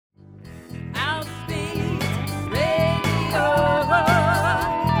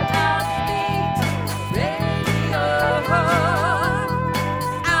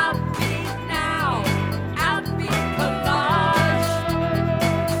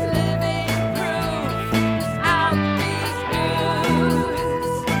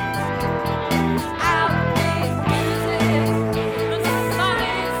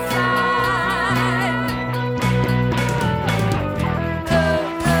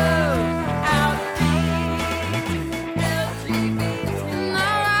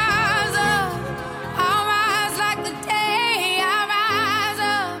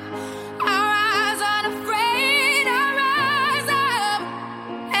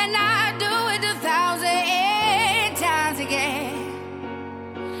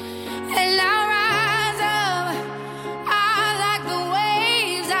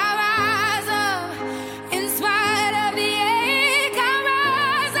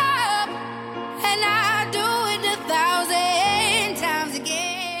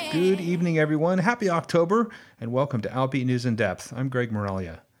Good evening, everyone. Happy October, and welcome to Outbeat News in Depth. I'm Greg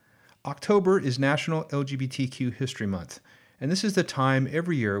Moralia. October is National LGBTQ History Month, and this is the time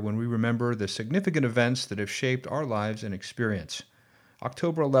every year when we remember the significant events that have shaped our lives and experience.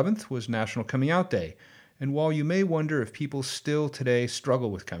 October 11th was National Coming Out Day, and while you may wonder if people still today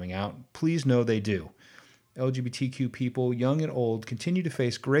struggle with coming out, please know they do. LGBTQ people, young and old, continue to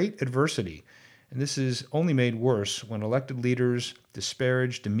face great adversity, and this is only made worse when elected leaders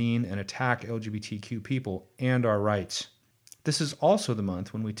disparage, demean, and attack LGBTQ people and our rights. This is also the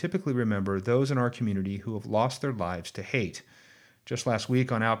month when we typically remember those in our community who have lost their lives to hate. Just last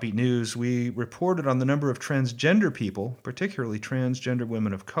week on Outbeat News, we reported on the number of transgender people, particularly transgender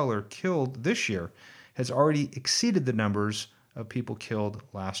women of color, killed this year has already exceeded the numbers of people killed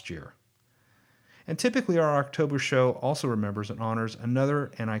last year. And typically our October show also remembers and honors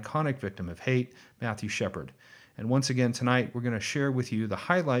another and iconic victim of hate, Matthew Shepard. And once again tonight, we're going to share with you the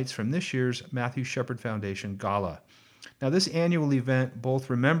highlights from this year's Matthew Shepard Foundation Gala. Now, this annual event both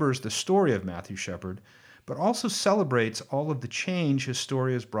remembers the story of Matthew Shepard, but also celebrates all of the change his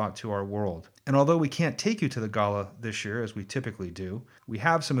story has brought to our world. And although we can't take you to the gala this year, as we typically do, we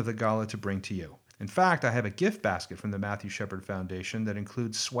have some of the gala to bring to you. In fact, I have a gift basket from the Matthew Shepard Foundation that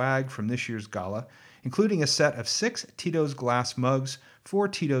includes swag from this year's gala, including a set of 6 Tito's glass mugs, 4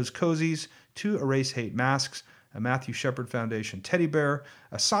 Tito's cozies, 2 Erase Hate masks, a Matthew Shepard Foundation teddy bear,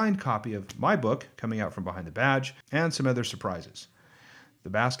 a signed copy of my book, Coming Out From Behind the Badge, and some other surprises.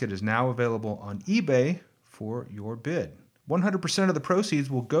 The basket is now available on eBay for your bid. 100% of the proceeds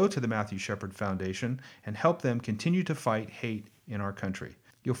will go to the Matthew Shepard Foundation and help them continue to fight hate in our country.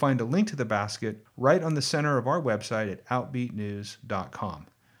 You'll find a link to the basket right on the center of our website at outbeatnews.com.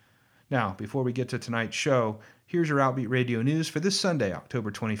 Now, before we get to tonight's show, here's your Outbeat Radio News for this Sunday,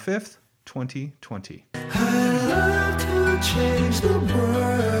 October 25th, 2020. I'd love to change the world,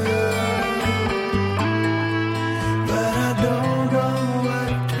 but I don't know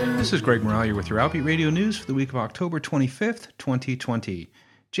what to. This is Greg Moralia with your Outbeat Radio News for the week of October 25th, 2020.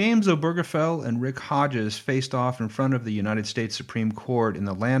 James Obergefell and Rick Hodges faced off in front of the United States Supreme Court in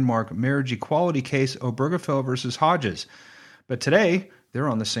the landmark marriage equality case Obergefell versus Hodges. But today, they're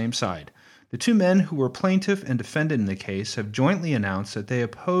on the same side. The two men who were plaintiff and defendant in the case have jointly announced that they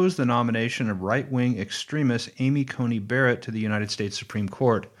oppose the nomination of right-wing extremist Amy Coney Barrett to the United States Supreme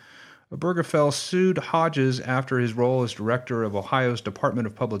Court. Obergefell sued Hodges after his role as director of Ohio's Department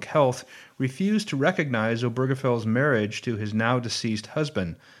of Public Health refused to recognize Obergefell's marriage to his now-deceased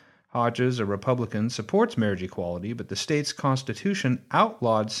husband. Hodges, a Republican, supports marriage equality, but the state's constitution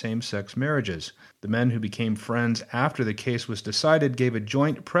outlawed same-sex marriages. The men who became friends after the case was decided gave a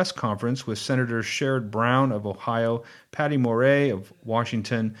joint press conference with Senators Sherrod Brown of Ohio, Patty Morey of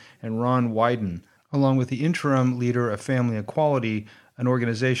Washington, and Ron Wyden, along with the interim leader of Family Equality, an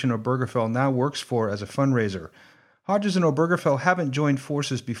organization Obergefell now works for as a fundraiser. Hodges and Obergefell haven't joined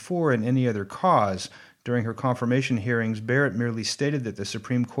forces before in any other cause. During her confirmation hearings, Barrett merely stated that the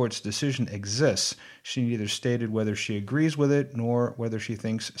Supreme Court's decision exists. She neither stated whether she agrees with it nor whether she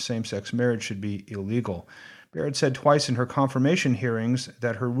thinks same-sex marriage should be illegal. Barrett said twice in her confirmation hearings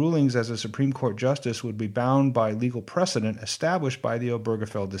that her rulings as a Supreme Court justice would be bound by legal precedent established by the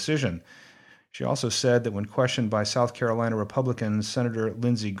Obergefell decision. She also said that when questioned by South Carolina Republican Senator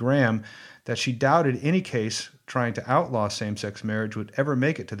Lindsey Graham that she doubted any case trying to outlaw same-sex marriage would ever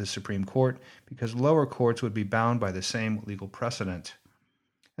make it to the Supreme Court because lower courts would be bound by the same legal precedent.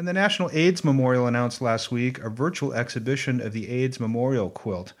 And the National AIDS Memorial announced last week a virtual exhibition of the AIDS Memorial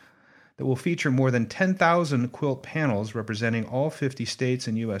Quilt that will feature more than 10,000 quilt panels representing all 50 states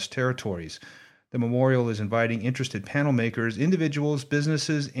and U.S. territories. The memorial is inviting interested panel makers, individuals,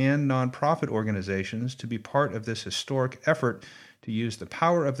 businesses, and nonprofit organizations to be part of this historic effort to use the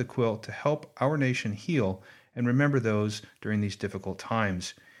power of the quilt to help our nation heal and remember those during these difficult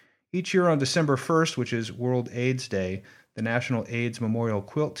times. Each year on December 1st, which is World AIDS Day, the National AIDS Memorial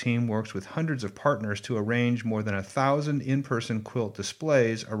Quilt Team works with hundreds of partners to arrange more than 1,000 in-person quilt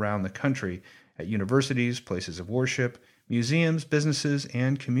displays around the country at universities, places of worship, museums, businesses,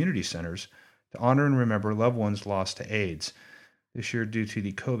 and community centers to honor and remember loved ones lost to AIDS. This year, due to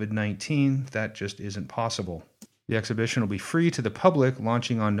the COVID-19, that just isn't possible. The exhibition will be free to the public,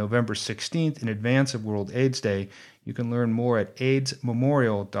 launching on November 16th in advance of World AIDS Day. You can learn more at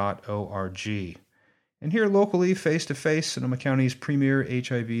aidsmemorial.org. And here locally, Face to Face, Sonoma County's premier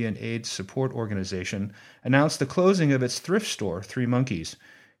HIV and AIDS support organization, announced the closing of its thrift store, Three Monkeys.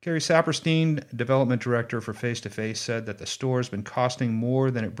 Gary Saperstein, development director for Face to Face, said that the store has been costing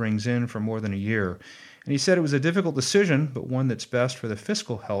more than it brings in for more than a year. And he said it was a difficult decision, but one that's best for the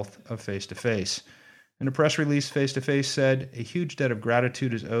fiscal health of Face to Face. In a press release, Face to Face said, "A huge debt of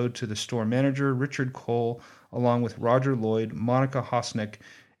gratitude is owed to the store manager, Richard Cole, along with Roger Lloyd, Monica Hosnick,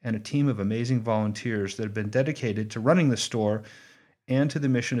 and a team of amazing volunteers that have been dedicated to running the store and to the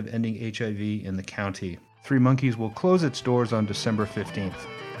mission of ending HIV in the county." Three Monkeys will close its doors on December 15th.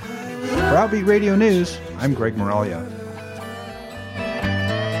 For Outbeat Radio News, I'm Greg Moralia.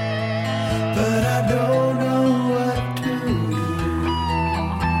 But I don't know what to do.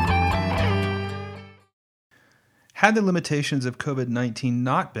 Had the limitations of COVID-19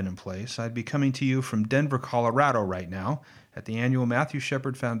 not been in place, I'd be coming to you from Denver, Colorado right now at the annual Matthew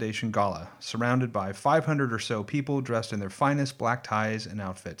Shepard Foundation Gala, surrounded by 500 or so people dressed in their finest black ties and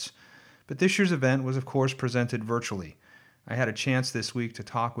outfits. But this year's event was, of course, presented virtually. I had a chance this week to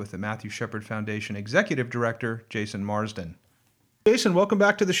talk with the Matthew Shepard Foundation Executive Director, Jason Marsden. Jason, welcome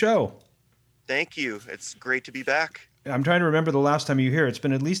back to the show. Thank you. It's great to be back. I'm trying to remember the last time you were here. It's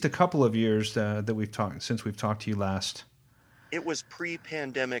been at least a couple of years that we've talked since we've talked to you last. It was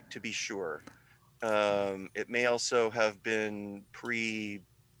pre-pandemic, to be sure. It may also have been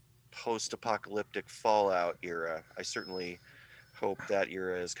post-apocalyptic Fallout era. I certainly hope that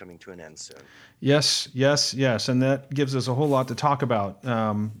era is coming to an end soon. Yes. And that gives us a whole lot to talk about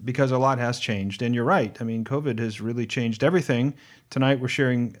because a lot has changed. And you're right. I mean, COVID has really changed everything. Tonight, we're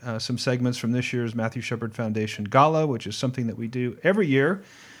sharing some segments from this year's Matthew Shepard Foundation Gala, which is something that we do every year.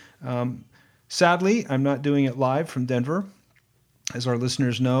 Sadly, I'm not doing it live from Denver, as our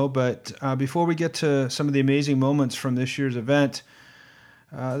listeners know. But before we get to some of the amazing moments from this year's event,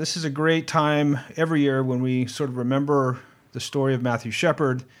 this is a great time every year when we sort of remember the story of Matthew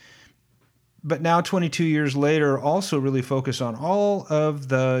Shepard, but now 22 years later, also really focus on all of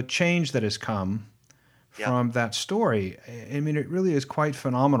the change that has come from that story. I mean, it really is quite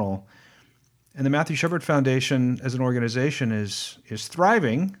phenomenal. And the Matthew Shepard Foundation as an organization is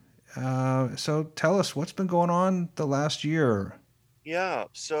thriving. So tell us, what's been going on the last year? Yeah,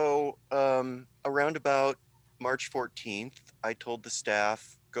 so around about March 14th, I told the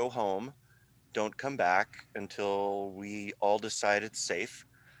staff, go home. Don't come back until we all decide it's safe.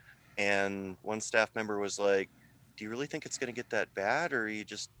 And one staff member was like, do you really think it's going to get that bad, or are you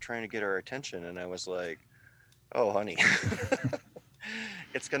just trying to get our attention? And I was like, oh, honey,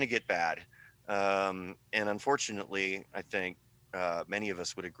 it's going to get bad. And unfortunately, I think many of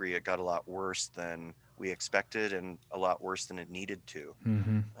us would agree it got a lot worse than we expected and a lot worse than it needed to.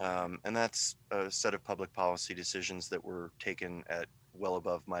 Mm-hmm. And that's a set of public policy decisions that were taken at well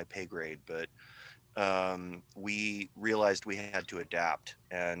above my pay grade, but we realized we had to adapt.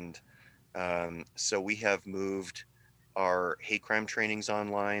 And so we have moved our hate crime trainings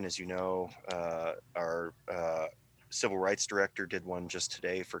online. As you know, our civil rights director did one just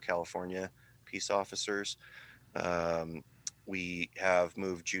today for California peace officers. We have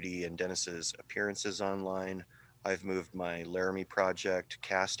moved Judy and Dennis's appearances online. I've moved my Laramie Project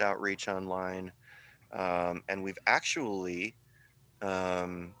cast outreach online. And we've actually,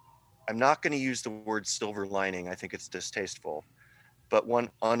 I'm not going to use the word silver lining. I think it's distasteful, but one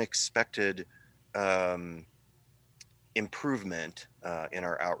unexpected improvement in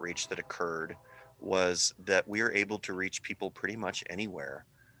our outreach that occurred was that we are able to reach people pretty much anywhere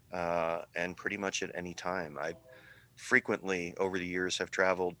and pretty much at any time. I frequently over the years have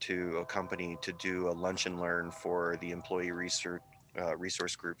traveled to a company to do a lunch and learn for the employee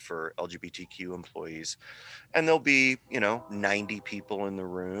resource group for LGBTQ employees, and there'll be 90 people in the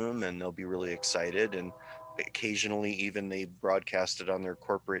room, and they'll be really excited, and occasionally even they broadcast it on their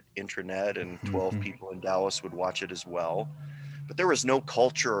corporate intranet, and 12 people in Dallas would watch it as well. But there was no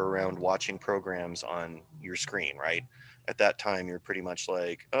culture around watching programs on your screen, right? At that time, you're pretty much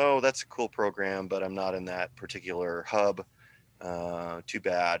like, oh, that's a cool program, but I'm not in that particular hub. Too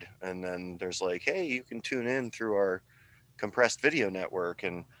bad. And then there's like, hey, you can tune in through our compressed video network.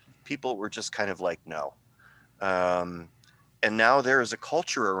 And people were just kind of like, no. And now there is a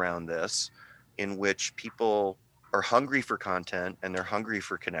culture around this in which people are hungry for content and they're hungry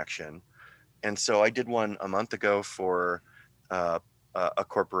for connection. And so I did one a month ago for a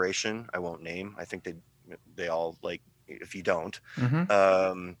corporation I won't name. I think they all like if you don't,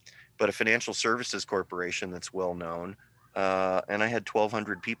 but a financial services corporation that's well known. And I had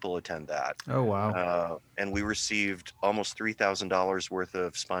 1,200 people attend that. Oh, wow. And we received almost $3,000 worth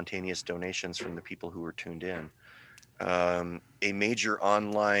of spontaneous donations from the people who were tuned in. A major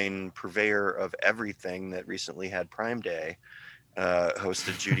online purveyor of everything that recently had Prime Day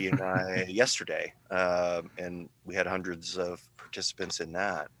hosted Judy and I yesterday. And we had hundreds of participants in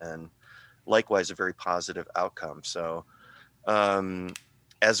that. And likewise, a very positive outcome. So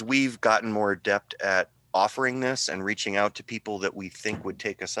as we've gotten more adept at offering this and reaching out to people that we think would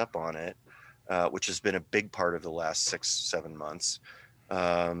take us up on it, which has been a big part of the last 6-7 months.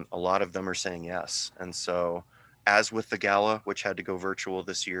 A lot of them are saying yes. And so, as with the gala, which had to go virtual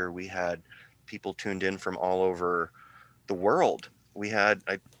this year, we had people tuned in from all over the world. We had,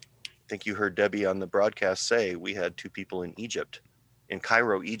 I think you heard Debbie on the broadcast say, we had 2 people in Egypt, in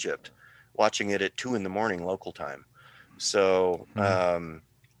Cairo, Egypt, watching it at 2 a.m. local time. So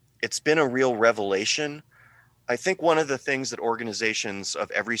it's been a real revelation. I think one of the things that organizations of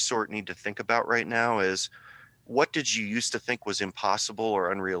every sort need to think about right now is, what did you used to think was impossible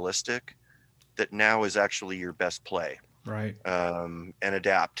or unrealistic that now is actually your best play? Right. And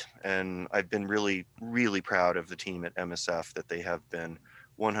adapt. And I've been really, really proud of the team at MSF that they have been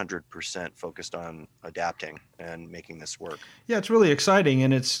 100% focused on adapting and making this work. Yeah, it's really exciting,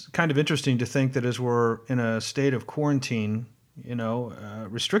 and it's kind of interesting to think that as we're in a state of quarantine,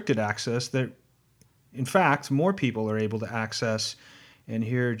 restricted access, that in fact more people are able to access and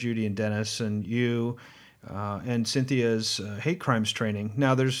hear Judy and Dennis and you and Cynthia's hate crimes training.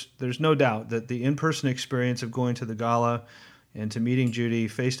 Now, there's no doubt that the in-person experience of going to the gala and to meeting Judy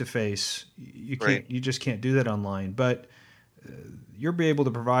face to face, you just can't do that online. But you'll be able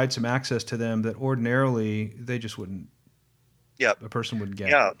to provide some access to them that ordinarily they just wouldn't. Yeah, a person wouldn't get.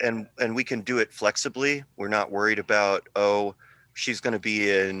 Yeah, and we can do it flexibly. We're not worried about, she's going to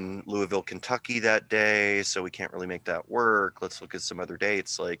be in Louisville, Kentucky that day, so we can't really make that work. Let's look at some other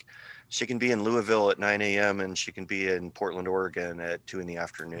dates. Like, she can be in Louisville at 9 a.m. and she can be in Portland, Oregon at 2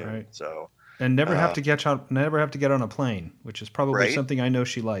 p.m. Right. So, and never have to get on a plane, which is probably something I know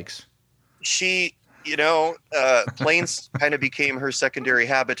she likes. She, planes kind of became her secondary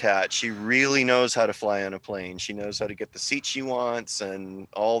habitat. She really knows how to fly on a plane. She knows how to get the seat she wants and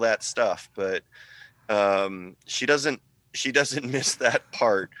all that stuff. But she doesn't miss that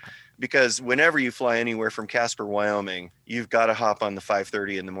part, because whenever you fly anywhere from Casper, Wyoming, you've got to hop on the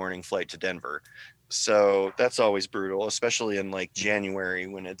 5:30 in the morning flight to Denver. So that's always brutal, especially in like January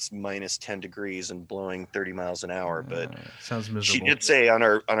when it's minus 10 degrees and blowing 30 miles an hour. But sounds miserable. She did say on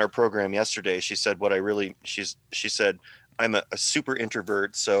our program yesterday, she said, she said, I'm a super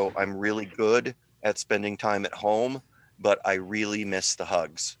introvert, so I'm really good at spending time at home, but I really miss the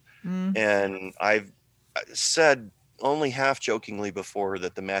hugs. And I've said only half jokingly before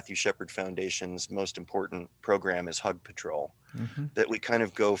that the Matthew Shepard Foundation's most important program is Hug Patrol. That we kind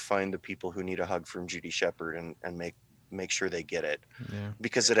of go find the people who need a hug from Judy Shepard and make sure they get it.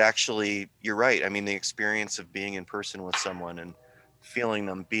 Because it actually, you're right. I mean, the experience of being in person with someone and feeling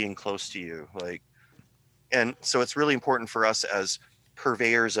them being close to you, and so it's really important for us as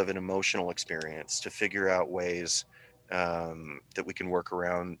purveyors of an emotional experience to figure out ways that we can work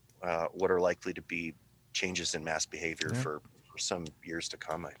around what are likely to be changes in mass behavior for some years to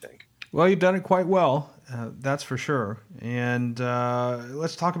come, I think. Well, you've done it quite well, that's for sure. And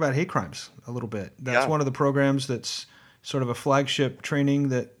let's talk about hate crimes a little bit. That's one of the programs that's sort of a flagship training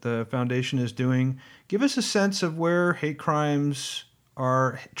that the foundation is doing. Give us a sense of where hate crimes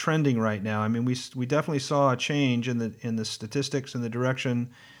are trending right now. I mean, we definitely saw a change in the statistics and the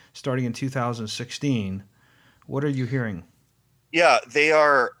direction starting in 2016. What are you hearing? Yeah, they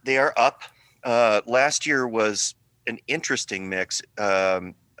are up. Last year was an interesting mix.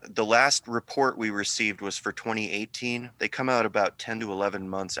 The last report we received was for 2018. They come out about 10 to 11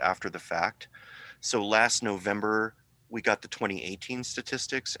 months after the fact. So last November, we got the 2018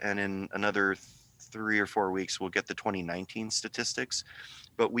 statistics, and in another 3 or 4 weeks, we'll get the 2019 statistics.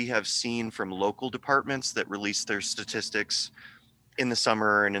 But we have seen from local departments that release their statistics in the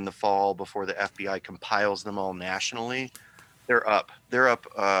summer and in the fall before the FBI compiles them all nationally. They're up.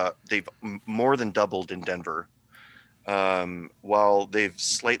 They've more than doubled in Denver. While they've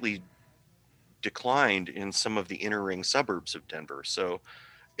slightly declined in some of the inner ring suburbs of Denver. So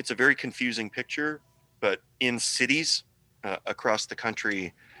it's a very confusing picture, but in cities across the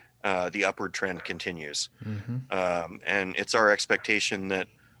country, the upward trend continues. And it's our expectation that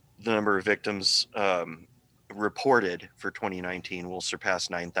the number of victims reported for 2019 will surpass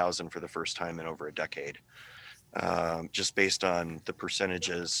 9,000 for the first time in over a decade. Just based on the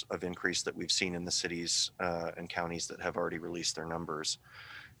percentages of increase that we've seen in the cities and counties that have already released their numbers.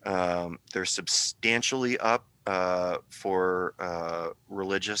 They're substantially up for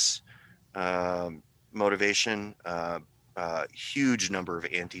religious motivation, huge number of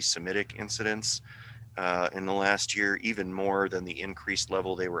anti-Semitic incidents in the last year, even more than the increased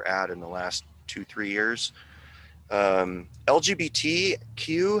level they were at in the last 2-3 years.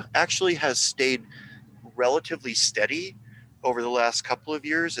 LGBTQ actually has stayed relatively steady over the last couple of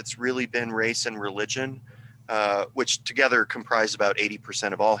years. It's really been race and religion, which together comprise about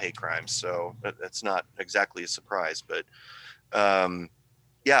 80% of all hate crimes. So that's not exactly a surprise, but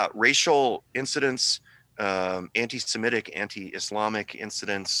Yeah, racial incidents, anti-Semitic, anti-Islamic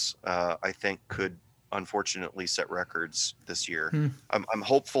incidents, I think could unfortunately set records this year. Hmm. I'm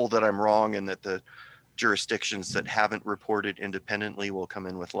hopeful that I'm wrong and that the jurisdictions that haven't reported independently will come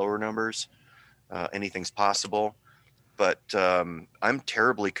in with lower numbers. Anything's possible, but I'm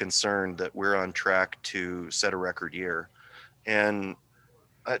terribly concerned that we're on track to set a record year. And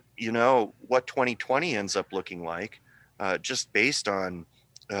what 2020 ends up looking like, just based on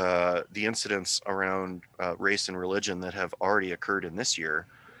the incidents around race and religion that have already occurred in this year.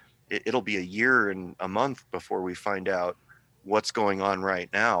 It'll be a year and a month before we find out what's going on right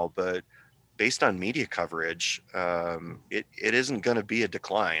now. But based on media coverage, it isn't going to be a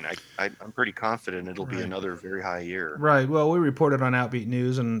decline. I'm pretty confident it'll be Right. another very high year. Right. Well, we reported on Outbeat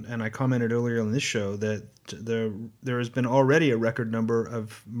News, and I commented earlier on this show that there has been already a record number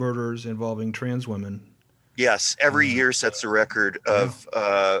of murders involving trans women. Yes, every Uh, year sets a record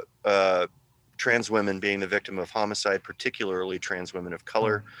yeah. of trans women being the victim of homicide, particularly trans women of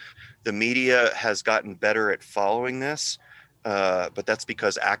color. The media has gotten better at following this, but that's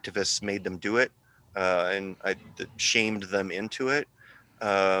because activists made them do it and shamed them into it.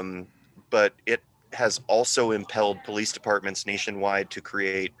 But it has also impelled police departments nationwide to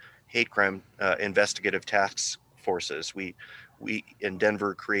create hate crime investigative task forces. We in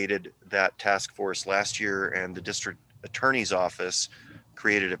Denver created that task force last year, and the district attorney's office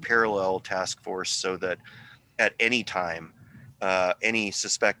created a parallel task force so that at any time, any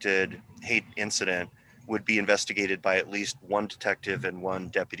suspected hate incident would be investigated by at least one detective and one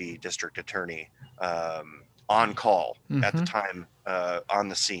deputy district attorney on call at the Mm-hmm. time on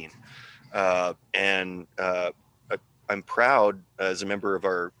the scene. And I'm proud as a member of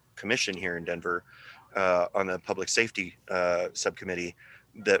our commission here in Denver on the public safety subcommittee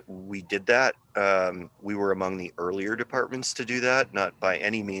that we did that. We were among the earlier departments to do that, not by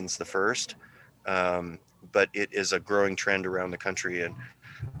any means the first, but it is a growing trend around the country. And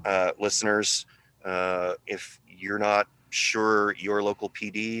listeners, if you're not sure your local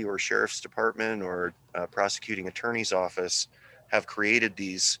PD or sheriff's department or prosecuting attorney's office have created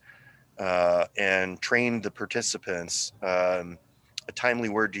these and trained the participants, a timely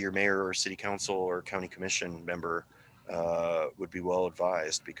word to your mayor or city council or county commission member would be well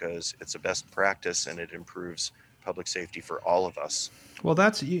advised, because it's a best practice and it improves public safety for all of us. Well,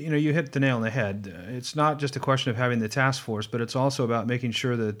 that's you hit the nail on the head. It's not just a question of having the task force, but it's also about making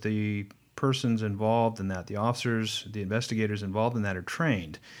sure that the persons involved in that, the officers, the investigators involved in that, are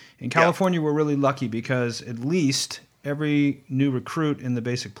trained. In Yeah. California, we're really lucky because at least every new recruit in the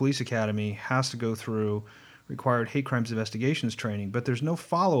basic police academy has to go through required hate crimes investigations training, but there's no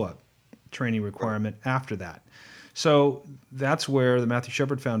follow-up training requirement after that. So that's where the Matthew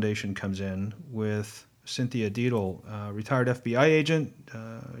Shepard Foundation comes in with Cynthia Deedle, retired FBI agent,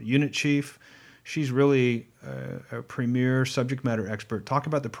 unit chief. She's really a premier subject matter expert. Talk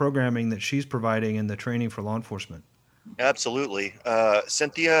about the programming that she's providing and the training for law enforcement. Absolutely.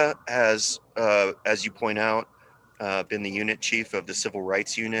 Cynthia has, as you point out, been the unit chief of the Civil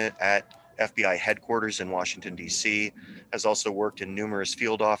Rights Unit at FBI headquarters in Washington, D.C., has also worked in numerous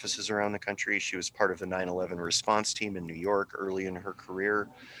field offices around the country. She was part of the 9/11 response team in New York early in her career.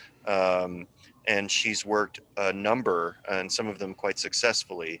 And she's worked a number, and some of them quite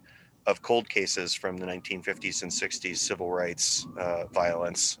successfully, of cold cases from the 1950s and 60s civil rights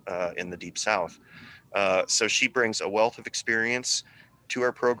violence in the Deep South. So she brings a wealth of experience to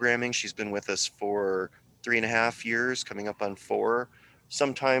our programming. She's been with us for 3.5 years, coming up on 4.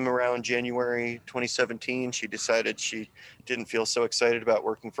 Sometime around January 2017, she decided she didn't feel so excited about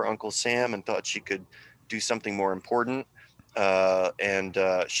working for Uncle Sam and thought she could do something more important. And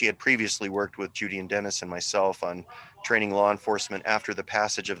she had previously worked with Judy and Dennis and myself on training law enforcement after the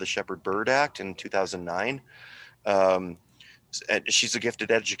passage of the Shepard-Byrd Act in 2009. She's a gifted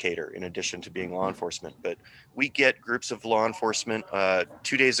educator in addition to being law enforcement, but we get groups of law enforcement.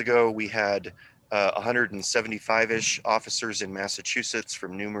 2 days ago, we had 175-ish officers in Massachusetts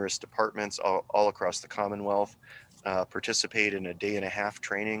from numerous departments all across the Commonwealth participate in a day-and-a-half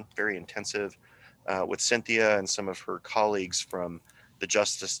training, very intensive, with Cynthia and some of her colleagues from the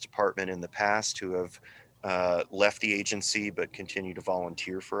Justice Department in the past who have left the agency but continue to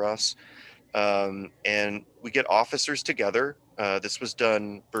volunteer for us. And we get officers together. This was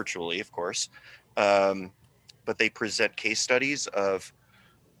done virtually, of course, but they present case studies of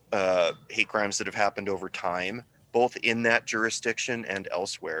hate crimes that have happened over time, both in that jurisdiction and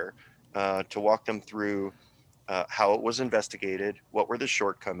elsewhere, to walk them through how it was investigated, what were the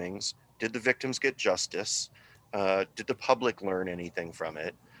shortcomings, did the victims get justice, did the public learn anything from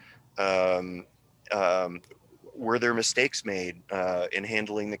it, were there mistakes made in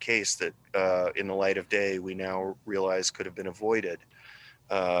handling the case that in the light of day we now realize could have been avoided?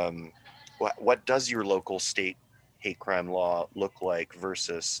 What does your local state hate crime law look like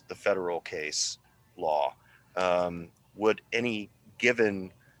versus the federal case law? Would any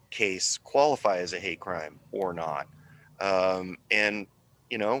given case qualify as a hate crime or not? And,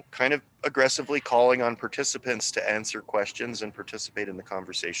 kind of aggressively calling on participants to answer questions and participate in the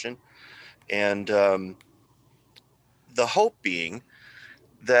conversation. And the hope being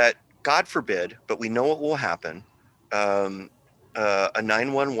that, God forbid, but we know it will happen, a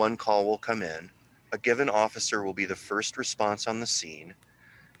 911 call will come in, a given officer will be the first response on the scene,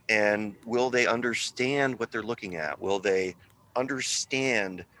 and will they understand what they're looking at? Will they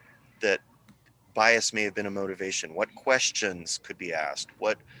understand that bias may have been a motivation? What questions could be asked?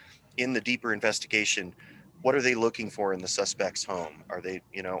 What, in the deeper investigation, what are they looking for in the suspect's home? Are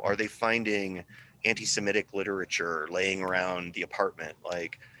they finding anti-Semitic literature laying around the apartment?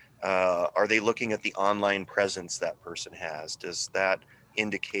 Are they looking at the online presence that person has? Does that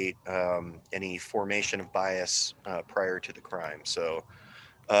indicate any formation of bias prior to the crime? So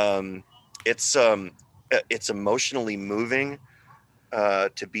it's emotionally moving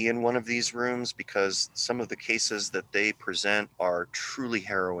to be in one of these rooms, because some of the cases that they present are truly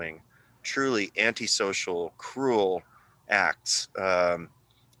harrowing, truly antisocial, cruel acts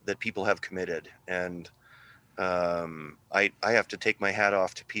that people have committed. And I have to take my hat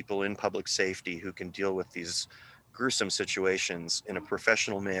off to people in public safety who can deal with these gruesome situations in a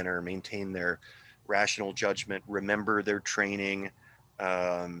professional manner, maintain their rational judgment, remember their training,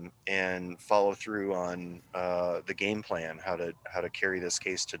 and follow through on the game plan, how to carry this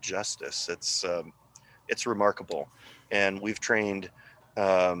case to justice. It's remarkable. And we've trained,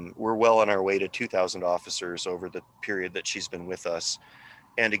 we're well on our way to 2,000 officers over the period that she's been with us.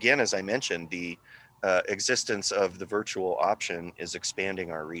 And again, as I mentioned, the existence of the virtual option is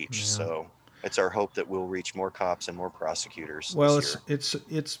expanding our reach. Yeah. So it's our hope that we'll reach more cops and more prosecutors. Well, this year.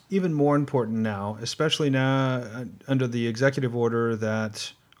 it's even more important now, especially now under the executive order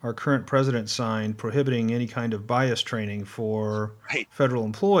that our current president signed prohibiting any kind of bias training for Right. federal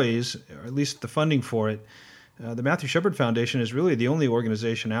employees, or at least the funding for it. The Matthew Shepard Foundation is really the only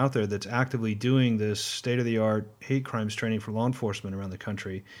organization out there that's actively doing this state-of-the-art hate crimes training for law enforcement around the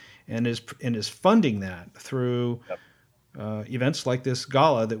country, and is funding that through events like this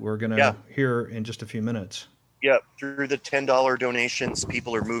gala that we're going to hear in just a few minutes. Yeah, through the $10 donations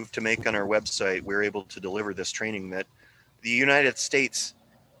people are moved to make on our website, we're able to deliver this training that the United States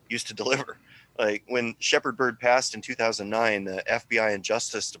used to deliver. Like when Shepard Bird passed in 2009, the FBI and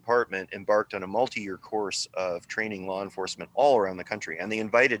Justice Department embarked on a multi-year course of training law enforcement all around the country. And they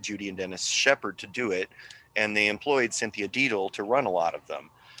invited Judy and Dennis Shepard to do it. And they employed Cynthia Deedle to run a lot of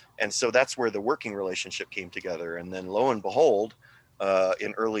them. And so that's where the working relationship came together. And then lo and behold,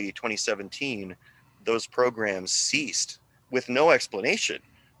 in early 2017, those programs ceased with no explanation.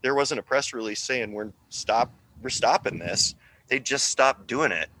 There wasn't a press release saying we're stopping this. They just stopped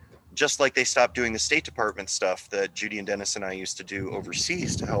doing it. Just like they stopped doing the State Department stuff that Judy and Dennis and I used to do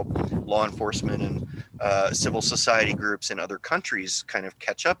overseas to help law enforcement and civil society groups in other countries kind of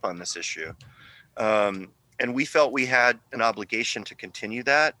catch up on this issue. And we felt we had an obligation to continue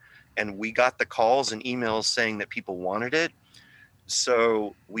that. And we got the calls and emails saying that people wanted it.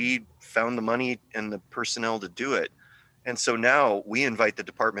 So we found the money and the personnel to do it. And so now we invite the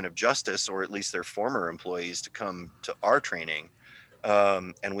Department of Justice, or at least their former employees, to come to our training.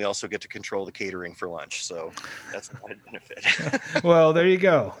 And we also get to control the catering for lunch. So that's an added benefit. Well, there you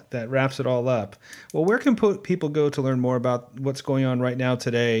go. That wraps it all up. Well, where can people go to learn more about what's going on right now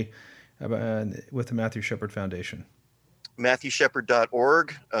today with the Matthew Shepard Foundation?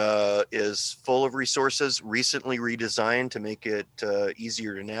 MatthewShepard.org is full of resources, recently redesigned to make it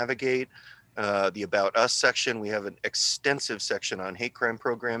easier to navigate. The About Us section, we have an extensive section on hate crime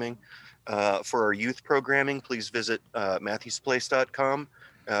programming. For our youth programming, please visit MatthewsPlace.com.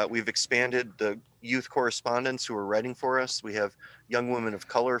 We've expanded the youth correspondents who are writing for us. We have young women of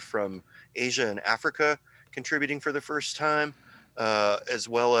color from Asia and Africa contributing for the first time, as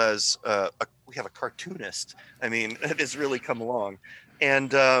well as we have a cartoonist. I mean, it has really come along.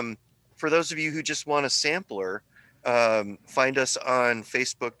 And for those of you who just want a sampler, find us on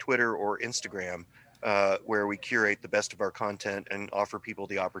Facebook, Twitter, or Instagram, where we curate the best of our content and offer people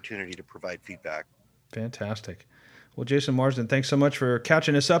the opportunity to provide feedback. Fantastic. Well, Jason Marsden, thanks so much for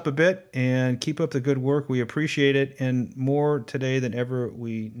catching us up a bit, and keep up the good work. We appreciate it, and more today than ever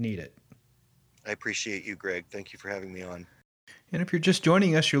we need it. I appreciate you, Greg. Thank you for having me on. And if you're just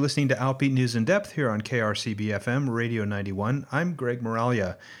joining us, you're listening to Outbeat News in Depth here on KRCB-FM Radio 91. I'm Greg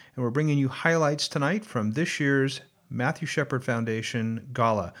Moralia, and we're bringing you highlights tonight from this year's Matthew Shepard Foundation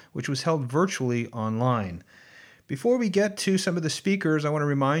Gala, which was held virtually online. Before we get to some of the speakers, I want to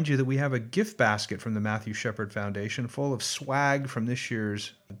remind you that we have a gift basket from the Matthew Shepard Foundation full of swag from this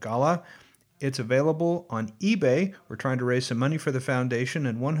year's gala. It's available on eBay. We're trying to raise some money for the foundation,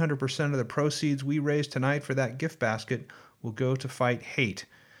 and 100% of the proceeds we raise tonight for that gift basket will go to fight hate.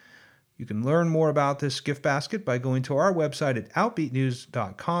 You can learn more about this gift basket by going to our website at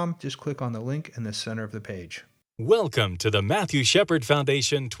outbeatnews.com. Just click on the link in the center of the page. Welcome to the Matthew Shepard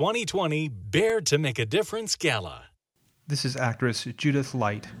Foundation 2020 Bear to Make a Difference Gala. This is actress Judith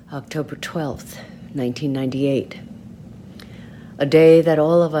Light. October 12th, 1998. A day that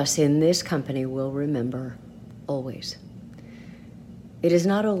all of us in this company will remember, always. It is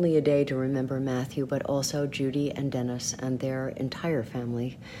not only a day to remember Matthew, but also Judy and Dennis and their entire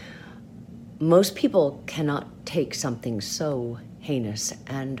family. Most people cannot take something so heinous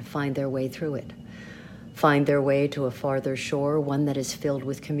and find their way through it. Find their way to a farther shore, one that is filled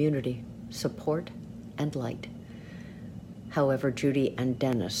with community, support, and light. However, Judy and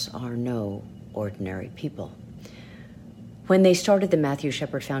Dennis are no ordinary people. When they started the Matthew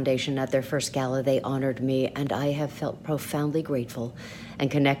Shepard Foundation at their first gala, they honored me, and I have felt profoundly grateful and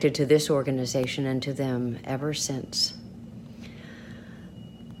connected to this organization and to them ever since.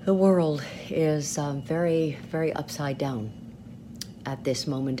 The world is very, very upside down at this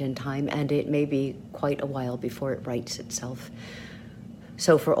moment in time, and it may be quite a while before it rights itself.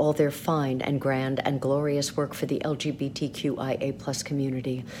 So for all their fine and grand and glorious work for the LGBTQIA+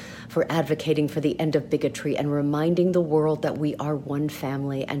 community, for advocating for the end of bigotry and reminding the world that we are one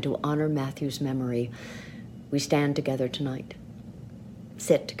family, and to honor Matthew's memory, we stand together tonight,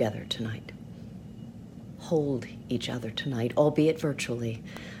 sit together tonight, hold each other tonight, albeit virtually,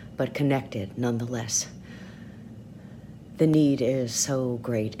 but connected nonetheless. The need is so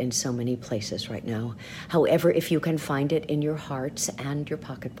great in so many places right now. However, if you can find it in your hearts and your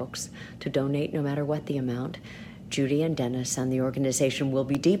pocketbooks to donate, no matter what the amount, Judy and Dennis and the organization will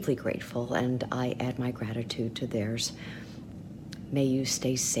be deeply grateful, and I add my gratitude to theirs. May you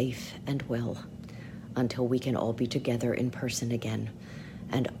stay safe and well until we can all be together in person again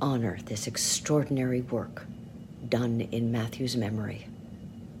and honor this extraordinary work done in Matthew's memory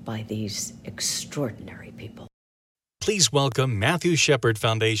by these extraordinary people. Please welcome Matthew Shepard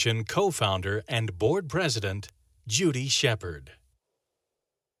Foundation co-founder and board president, Judy Shepard.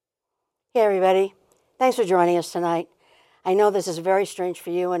 Hey, everybody. Thanks for joining us tonight. I know this is very strange for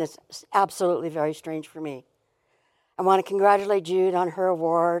you, and it's absolutely very strange for me. I want to congratulate Jude on her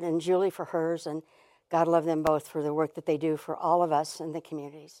award and Julie for hers, and God love them both for the work that they do for all of us in the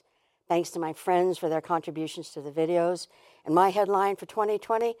communities. Thanks to my friends for their contributions to the videos. And my headline for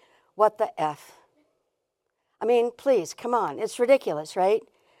 2020, what the F? I mean, please, come on. It's ridiculous, right?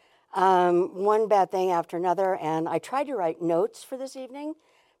 One bad thing after another. And I tried to write notes for this evening,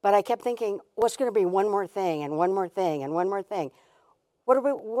 but I kept thinking, what's going to be one more thing and one more thing and one more thing?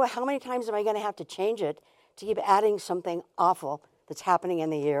 How many times am I going to have to change it to keep adding something awful that's happening in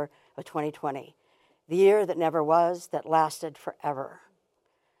the year of 2020? The year that never was, that lasted forever.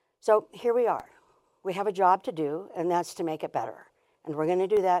 So here we are. We have a job to do, and that's to make it better. And we're going to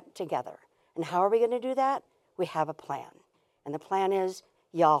do that together. And how are we going to do that? We have a plan. And the plan is,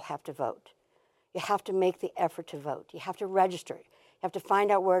 y'all have to vote. You have to make the effort to vote. You have to register. You have to find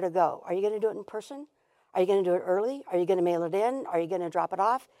out where to go. Are you going to do it in person? Are you going to do it early? Are you going to mail it in? Are you going to drop it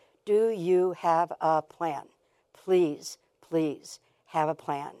off? Do you have a plan? Please, please have a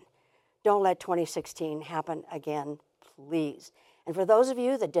plan. Don't let 2016 happen again, please. And for those of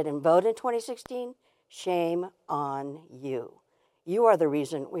you that didn't vote in 2016, shame on you. You are the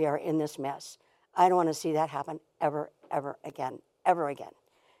reason we are in this mess. I don't want to see that happen ever again.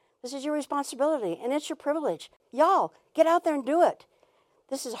 This is your responsibility, and it's your privilege. Y'all, get out there and do it.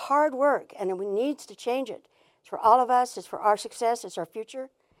 This is hard work, and we need to change it. It's for all of us. It's for our success. It's our future.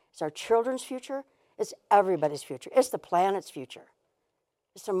 It's our children's future. It's everybody's future. It's the planet's future.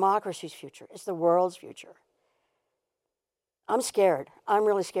 It's democracy's future. It's the world's future. I'm scared. I'm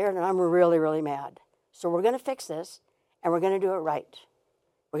really scared, and I'm really, really mad. So we're going to fix this, and we're going to do it right.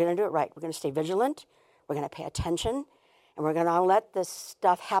 We're going to do it right. We're going to stay vigilant. We're going to pay attention, and we're going to not let this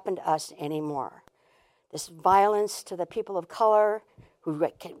stuff happen to us anymore. This violence to the people of color who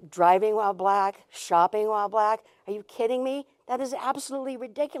driving while black, shopping while black. Are you kidding me? That is absolutely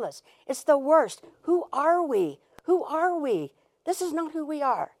ridiculous. It's the worst. Who are we? Who are we? This is not who we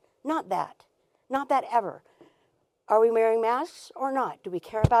are. Not that. Not that ever. Are we wearing masks or not? Do we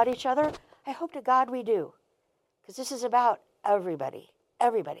care about each other? I hope to God we do. Because this is about everybody,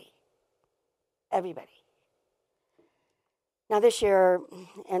 everybody, everybody. Now this year,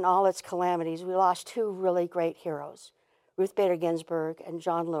 in all its calamities, we lost two really great heroes, Ruth Bader Ginsburg and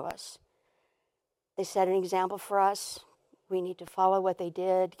John Lewis. They set an example for us. We need to follow what they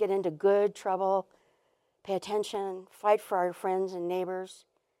did, get into good trouble, pay attention, fight for our friends and neighbors.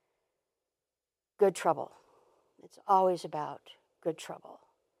 Good trouble. It's always about good trouble.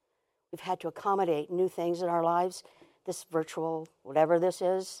 We've had to accommodate new things in our lives. This virtual, whatever this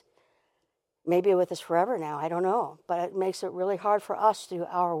is, maybe with us forever now, I don't know. But it makes it really hard for us to do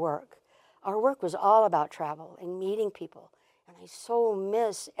our work. Our work was all about travel and meeting people. And I so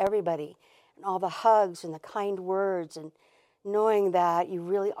miss everybody and all the hugs and the kind words and knowing that you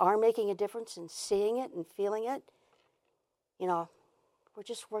really are making a difference and seeing it and feeling it. You know, we're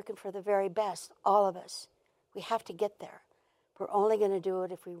just working for the very best, all of us. We have to get there. We're only going to do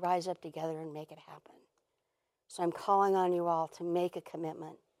it if we rise up together and make it happen. So I'm calling on you all to make a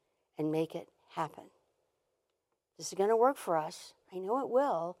commitment and make it happen. This is going to work for us. I know it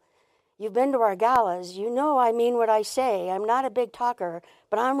will. You've been to our galas. You know I mean what I say. I'm not a big talker,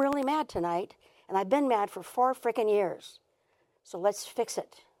 but I'm really mad tonight, and I've been mad for 4 frickin' years. So let's fix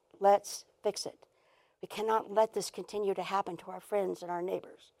it. Let's fix it. We cannot let this continue to happen to our friends and our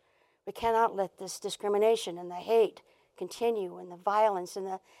neighbors. We cannot let this discrimination and the hate continue, and the violence and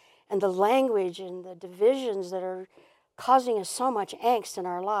the language and the divisions that are causing us so much angst in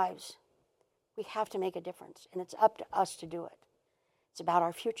our lives. We have to make a difference, and it's up to us to do it. It's about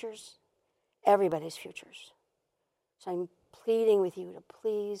our futures, everybody's futures. So I'm pleading with you to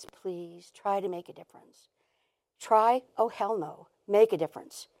please, please try to make a difference. Try? Oh, hell no. Make a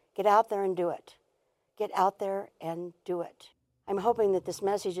difference. Get out there and do it. Get out there and do it. I'm hoping that this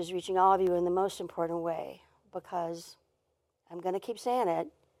message is reaching all of you in the most important way, because I'm going to keep saying it.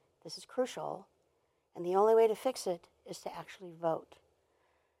 This is crucial. And the only way to fix it is to actually vote.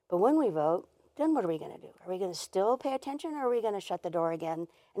 But when we vote, then what are we going to do? Are we going to still pay attention, or are we going to shut the door again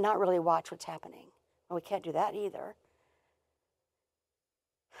and not really watch what's happening? Well, we can't do that either.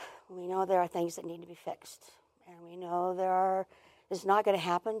 We know there are things that need to be fixed. And we know it's not going to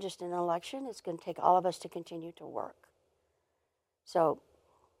happen just in an election. It's going to take all of us to continue to work. So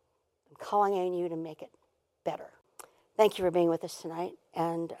I'm calling on you to make it better. Thank you for being with us tonight.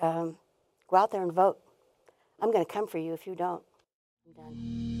 And go out there and vote. I'm going to come for you if you don't. I'm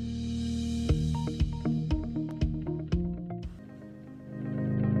done.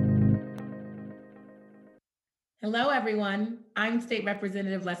 Hello, everyone. I'm State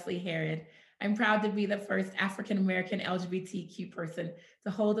Representative Leslie Herod. I'm proud to be the first African-American LGBTQ person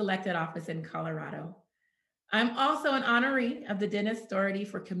to hold elected office in Colorado. I'm also an honoree of the Dennis Doherty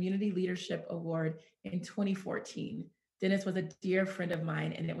for Community Leadership Award in 2014. Dennis was a dear friend of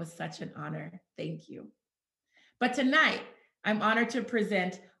mine, and it was such an honor. Thank you. But tonight, I'm honored to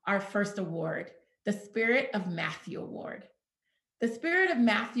present our first award, the Spirit of Matthew Award. The Spirit of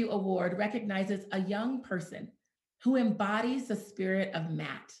Matthew Award recognizes a young person who embodies the spirit of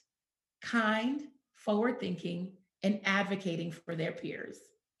Matt, kind, forward-thinking, and advocating for their peers.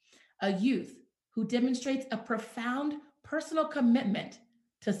 A youth who demonstrates a profound personal commitment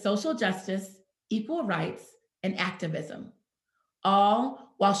to social justice, equal rights, and activism,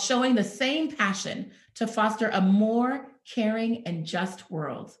 all while showing the same passion to foster a more caring and just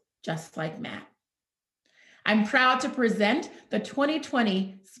world, just like Matt. I'm proud to present the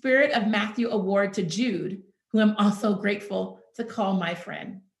 2020 Spirit of Matthew Award to Jude, who I'm also grateful to call my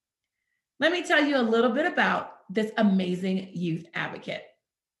friend. Let me tell you a little bit about this amazing youth advocate.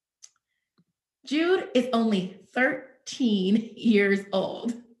 Jude is only 13 years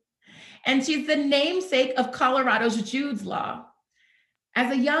old, and she's the namesake of Colorado's Jude's Law.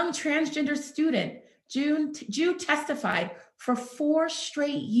 As a young transgender student, Jude testified for 4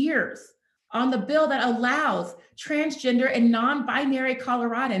 straight years on the bill that allows transgender and non-binary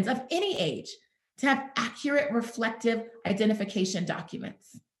Coloradans of any age to have accurate reflective identification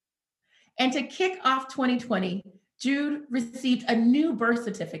documents. And to kick off 2020, Jude received a new birth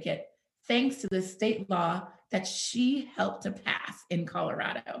certificate thanks to the state law that she helped to pass in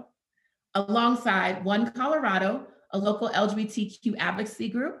Colorado, alongside One Colorado, a local LGBTQ advocacy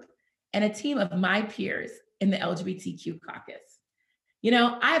group, and a team of my peers in the LGBTQ caucus. You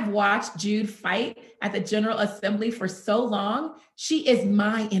know, I've watched Jude fight at the General Assembly for so long. She is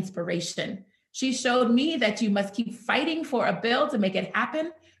my inspiration. She showed me that you must keep fighting for a bill to make it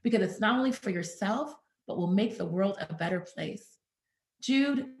happen, because it's not only for yourself, but will make the world a better place.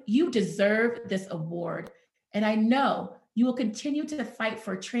 Jude, you deserve this award, and I know you will continue to fight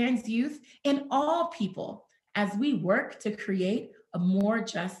for trans youth and all people as we work to create a more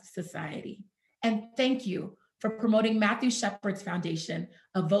just society. And thank you for promoting Matthew Shepard's foundation,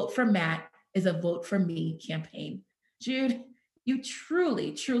 A Vote for Matt is a Vote for Me campaign. Jude, you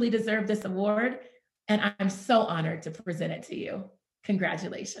truly, truly deserve this award, and I'm so honored to present it to you.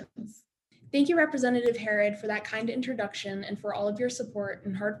 Congratulations. Thank you, Representative Herod, for that kind introduction and for all of your support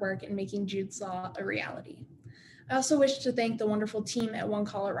and hard work in making Jude's Law a reality. I also wish to thank the wonderful team at One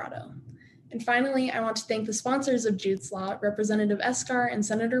Colorado. And finally, I want to thank the sponsors of Jude's Law, Representative Escar and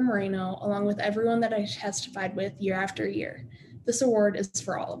Senator Moreno, along with everyone that I testified with year after year. This award is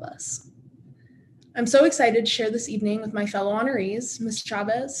for all of us. I'm so excited to share this evening with my fellow honorees, Ms.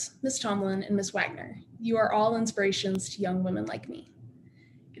 Chavez, Ms. Tomlin, and Ms. Wagner. You are all inspirations to young women like me.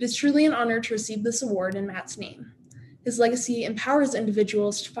 It is truly an honor to receive this award in Matt's name. His legacy empowers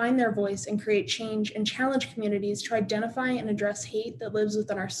individuals to find their voice and create change and challenge communities to identify and address hate that lives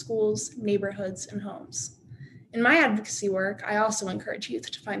within our schools, neighborhoods, and homes. In my advocacy work, I also encourage youth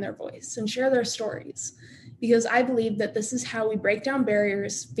to find their voice and share their stories, because I believe that this is how we break down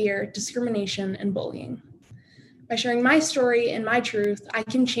barriers, fear, discrimination, and bullying. By sharing my story and my truth, I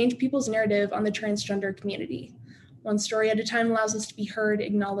can change people's narrative on the transgender community. One story at a time allows us to be heard,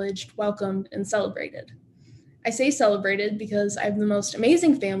 acknowledged, welcomed, and celebrated. I say celebrated because I have the most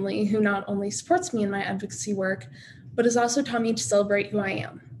amazing family who not only supports me in my advocacy work, but has also taught me to celebrate who I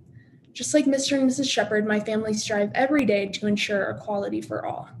am. Just like Mr. and Mrs. Shepard, my family strive every day to ensure equality for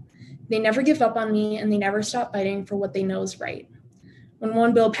all. They never give up on me, and they never stop fighting for what they know is right. When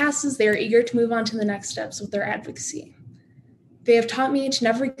one bill passes, they are eager to move on to the next steps with their advocacy. They have taught me to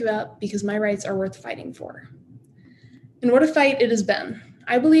never give up because my rights are worth fighting for. And what a fight it has been.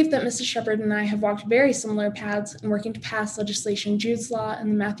 I believe that Mrs. Shepard and I have walked very similar paths in working to pass legislation Jude's Law and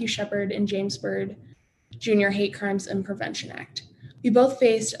the Matthew Shepard and James Byrd Jr. Hate Crimes and Prevention Act. We both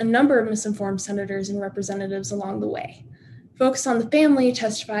faced a number of misinformed senators and representatives along the way. Focus on the Family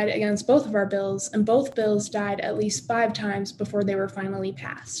testified against both of our bills, and both bills died at least 5 times before they were finally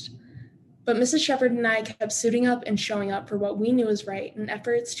passed. But Mrs. Shepard and I kept suiting up and showing up for what we knew was right in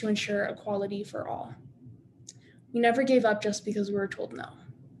efforts to ensure equality for all. We never gave up just because we were told no.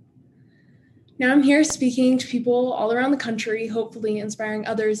 Now I'm here speaking to people all around the country, hopefully inspiring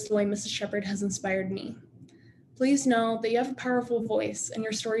others the way Mrs. Shepard has inspired me. Please know that you have a powerful voice and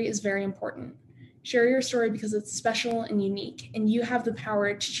your story is very important. Share your story because it's special and unique, and you have the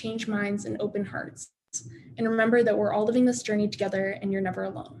power to change minds and open hearts. And remember that we're all living this journey together and you're never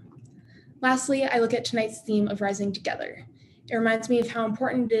alone. Lastly, I look at tonight's theme of Rising Together. It reminds me of how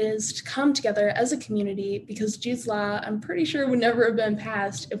important it is to come together as a community because Jude's Law, I'm pretty sure, would never have been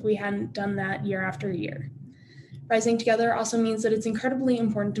passed if we hadn't done that year after year. Rising together also means that it's incredibly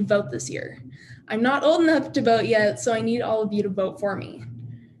important to vote this year. I'm not old enough to vote yet, so I need all of you to vote for me.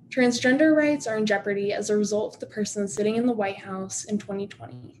 Transgender rights are in jeopardy as a result of the person sitting in the White House in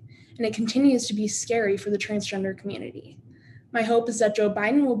 2020, and it continues to be scary for the transgender community. My hope is that Joe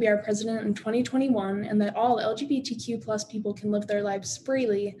Biden will be our president in 2021 and that all LGBTQ+ people can live their lives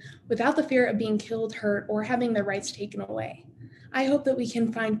freely without the fear of being killed, hurt, or having their rights taken away. I hope that we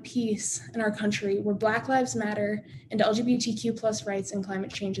can find peace in our country where Black Lives Matter and LGBTQ+ rights and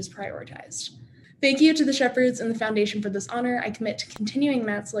climate change is prioritized. Thank you to the Shepards and the Foundation for this honor. I commit to continuing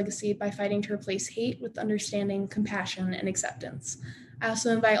Matt's legacy by fighting to replace hate with understanding, compassion, and acceptance. I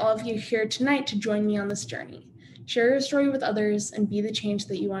also invite all of you here tonight to join me on this journey. Share your story with others and be the change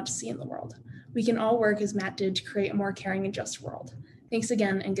that you want to see in the world. We can all work as Matt did to create a more caring and just world. Thanks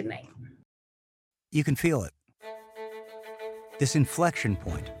again and good night. You can feel it. This inflection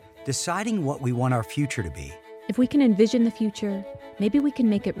point, deciding what we want our future to be. If we can envision the future, maybe we can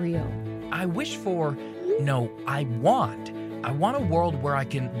make it real. I want a world where I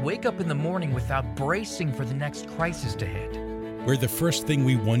can wake up in the morning without bracing for the next crisis to hit. Where the first thing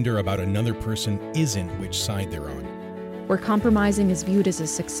we wonder about another person isn't which side they're on. Where compromising is viewed as a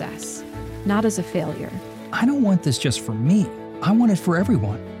success, not as a failure. I don't want this just for me. I want it for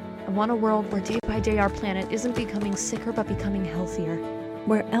everyone. I want a world where day by day our planet isn't becoming sicker but becoming healthier.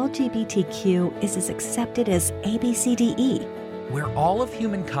 Where LGBTQ is as accepted as ABCDE. Where all of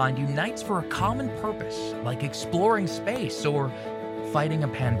humankind unites for a common purpose, like exploring space or fighting a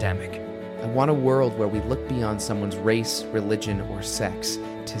pandemic. I want a world where we look beyond someone's race, religion, or sex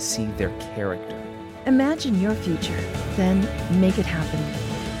to see their character. Imagine your future, then make it happen.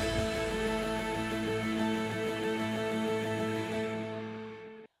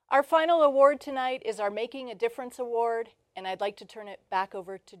 Our final award tonight is our Making a Difference Award, and I'd like to turn it back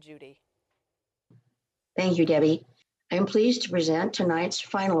over to Judy. Thank you, Debbie. I am pleased to present tonight's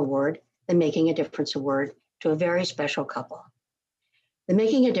final award, the Making a Difference Award, to a very special couple. The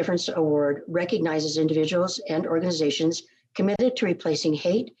Making a Difference Award recognizes individuals and organizations committed to replacing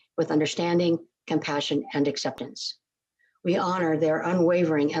hate with understanding, compassion, and acceptance. We honor their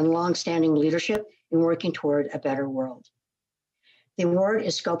unwavering and long-standing leadership in working toward a better world. The award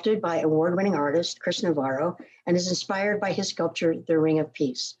is sculpted by award-winning artist Chris Navarro and is inspired by his sculpture, The Ring of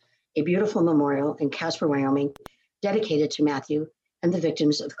Peace, a beautiful memorial in Casper, Wyoming, dedicated to Matthew and the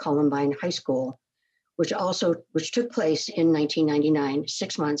victims of Columbine High School, which took place in 1999,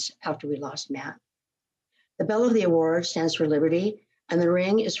 6 months after we lost Matt. The bell of the award stands for liberty, and the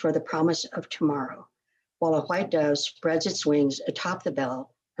ring is for the promise of tomorrow, while a white dove spreads its wings atop the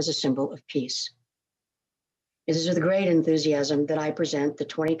bell as a symbol of peace. It is with great enthusiasm that I present the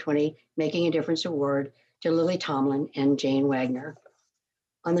 2020 Making a Difference Award to Lily Tomlin and Jane Wagner.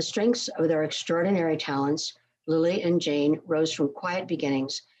 On the strengths of their extraordinary talents, Lily and Jane rose from quiet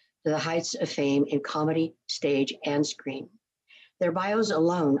beginnings to the heights of fame in comedy, stage, and screen. Their bios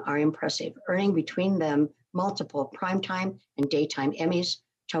alone are impressive, earning between them multiple primetime and daytime Emmys,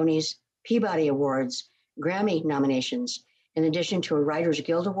 Tonys, Peabody Awards, Grammy nominations, in addition to a Writers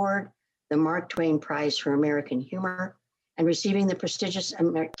Guild Award, the Mark Twain Prize for American Humor, and receiving the prestigious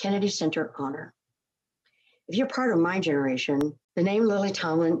Kennedy Center honor. If you're part of my generation, the name Lily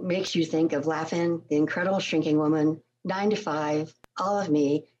Tomlin makes you think of Laugh-In, The Incredible Shrinking Woman, 9 to 5, All of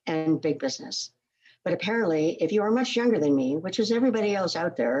Me, and Big Business. But apparently, if you are much younger than me, which is everybody else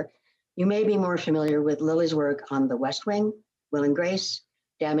out there, you may be more familiar with Lily's work on The West Wing, Will and Grace,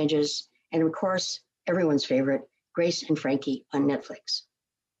 Damages, and of course, everyone's favorite, Grace and Frankie on Netflix.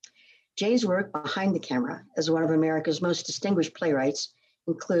 Jane's work behind the camera as one of America's most distinguished playwrights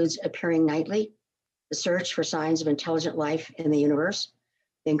includes appearing nightly, The Search for Signs of Intelligent Life in the Universe,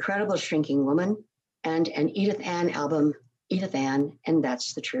 The Incredible Shrinking Woman, and an Edith Ann album, Edith Ann, and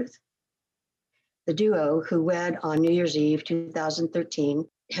That's the Truth. The duo, who wed on New Year's Eve 2013,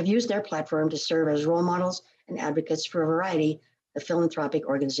 have used their platform to serve as role models and advocates for a variety of philanthropic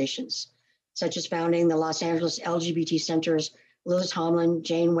organizations, such as founding the Los Angeles LGBT Center's Lily Tomlin,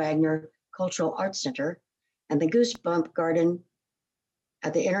 Jane Wagner Cultural Arts Center, and the Goosebump Garden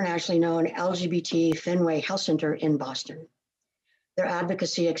at the internationally known LGBT Fenway Health Center in Boston. Their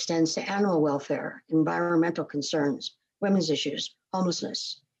advocacy extends to animal welfare, environmental concerns, women's issues,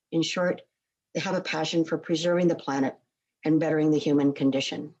 homelessness. In short, they have a passion for preserving the planet and bettering the human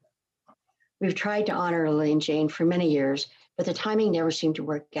condition. We've tried to honor Lily and Jane for many years, but the timing never seemed to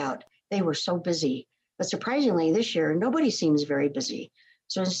work out. They were so busy. But surprisingly, this year, nobody seems very busy.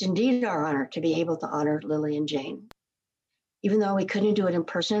 So it's indeed our honor to be able to honor Lily and Jane. Even though we couldn't do it in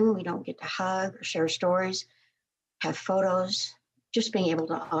person, we don't get to hug or share stories, have photos. Just being able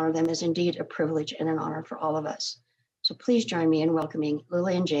to honor them is indeed a privilege and an honor for all of us. So please join me in welcoming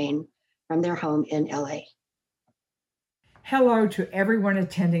Lily and Jane from their home in LA. Hello to everyone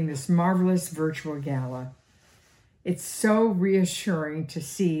attending this marvelous virtual gala. It's so reassuring to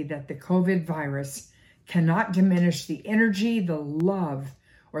see that the COVID virus cannot diminish the energy, the love,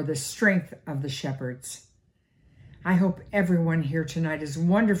 or the strength of the Shepherds. I hope everyone here tonight is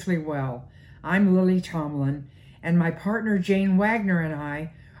wonderfully well. I'm Lily Tomlin, and my partner Jane Wagner and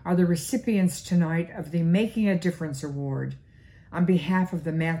I are the recipients tonight of the Making a Difference Award on behalf of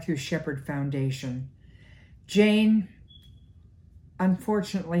the Matthew Shepard Foundation. Jane,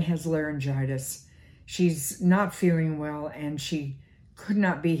 unfortunately, has laryngitis. She's not feeling well, and she could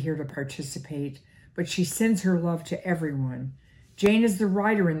not be here to participate, but she sends her love to everyone. Jane is the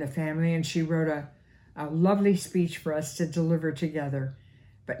writer in the family, and she wrote a lovely speech for us to deliver together.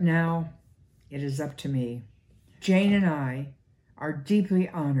 But now it is up to me. Jane and I are deeply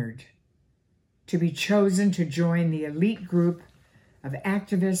honored to be chosen to join the elite group of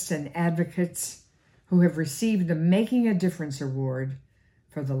activists and advocates who have received the Making a Difference Award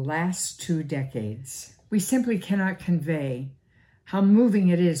for the last 2 decades. We simply cannot convey how moving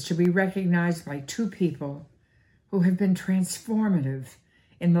it is to be recognized by 2 people who have been transformative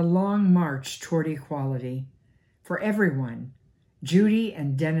in the long march toward equality for everyone, Judy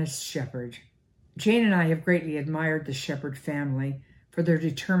and Dennis Shepard. Jane and I have greatly admired the Shepard family for their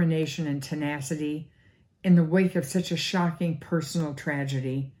determination and tenacity in the wake of such a shocking personal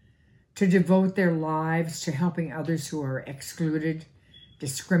tragedy, to devote their lives to helping others who are excluded,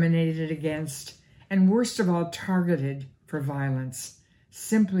 discriminated against, and worst of all, targeted for violence,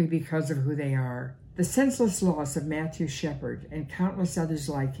 simply because of who they are. The senseless loss of Matthew Shepard and countless others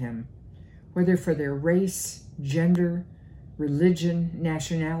like him, whether for their race, gender, religion,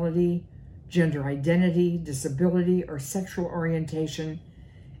 nationality, gender identity, disability, or sexual orientation,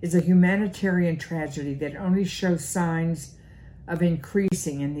 is a humanitarian tragedy that only shows signs of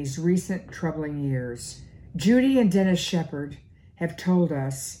increasing in these recent troubling years. Judy and Dennis Shepard have told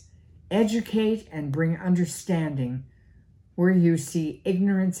us, educate and bring understanding where you see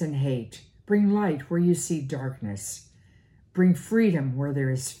ignorance and hate. Bring light where you see darkness. Bring freedom where there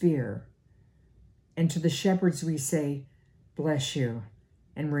is fear. And to the shepherds we say, bless you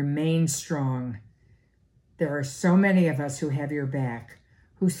and remain strong. There are so many of us who have your back,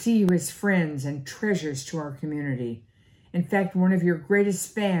 who see you as friends and treasures to our community. In fact, one of your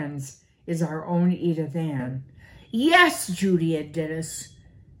greatest fans is our own Edith Ann. Yes, Judy and Dennis.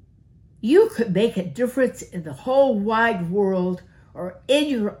 You could make a difference in the whole wide world or in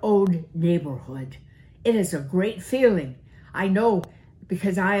your own neighborhood. It is a great feeling. I know,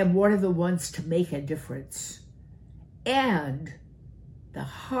 because I am one of the ones to make a difference. And the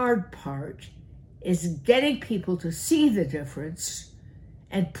hard part is getting people to see the difference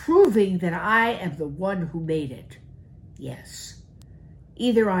and proving that I am the one who made it. Yes.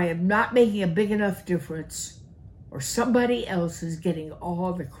 Either I am not making a big enough difference or somebody else is getting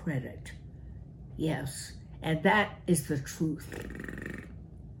all the credit. Yes, and that is the truth.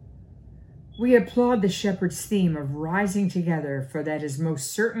 We applaud the Shepherd's theme of rising together, for that is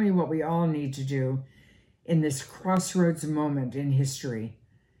most certainly what we all need to do in this crossroads moment in history.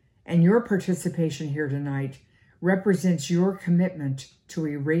 And your participation here tonight represents your commitment to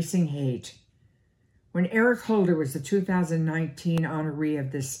erasing hate. When Eric Holder was the 2019 honoree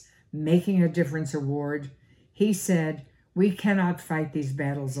of this Making a Difference Award, he said, "We cannot fight these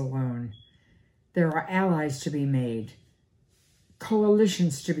battles alone. There are allies to be made,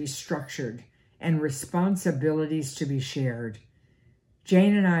 coalitions to be structured, and responsibilities to be shared."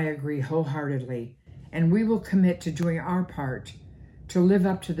 Jane and I agree wholeheartedly, and we will commit to doing our part to live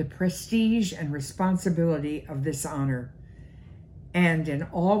up to the prestige and responsibility of this honor. And in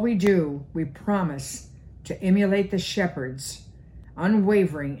all we do, we promise to emulate the Shepherds'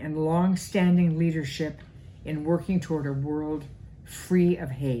 unwavering and long-standing leadership in working toward a world free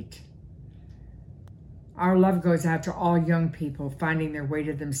of hate. Our love goes out to all young people finding their way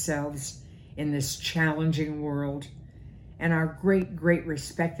to themselves in this challenging world. And our great, great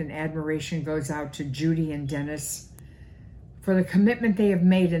respect and admiration goes out to Judy and Dennis for the commitment they have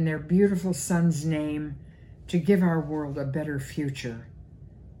made in their beautiful son's name to give our world a better future.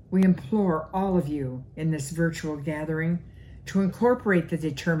 We implore all of you in this virtual gathering to incorporate the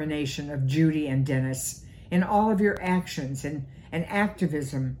determination of Judy and Dennis in all of your actions and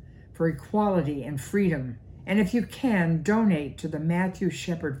activism for equality and freedom. And if you can, donate to the Matthew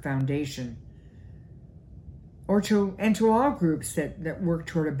Shepard Foundation and to all groups that work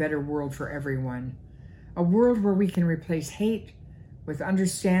toward a better world for everyone. A world where we can replace hate with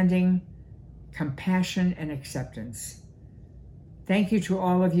understanding, compassion, and acceptance. Thank you to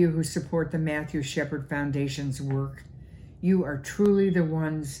all of you who support the Matthew Shepard Foundation's work. You are truly the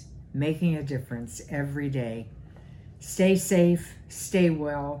ones making a difference every day. Stay safe, stay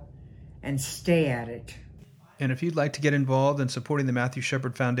well, and stay at it. And if you'd like to get involved in supporting the Matthew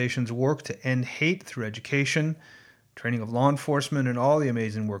Shepard Foundation's work to end hate through education, training of law enforcement, and all the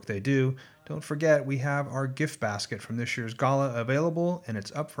amazing work they do, don't forget we have our gift basket from this year's gala available, and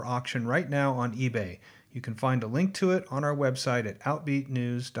it's up for auction right now on eBay. You can find a link to it on our website at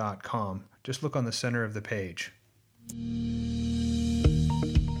outbeatnews.com. Just look on the center of the page.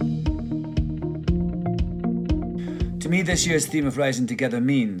 To me, this year's theme of Rising Together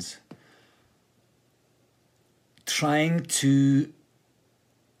means trying to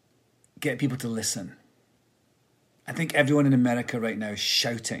get people to listen. I think everyone in America right now is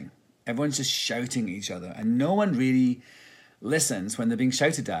shouting. Everyone's just shouting at each other, and no one really listens when they're being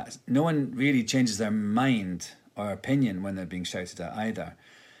shouted at. No one really changes their mind or opinion when they're being shouted at either.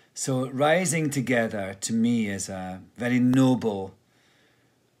 So rising together to me is a very noble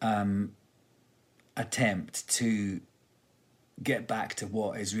attempt to get back to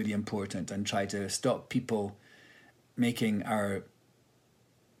what is really important and try to stop people making our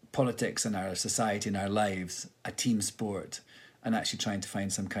politics and our society and our lives a team sport and actually trying to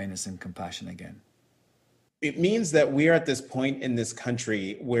find some kindness and compassion again. It means that we are at this point in this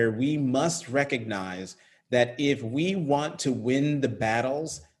country where we must recognize that if we want to win the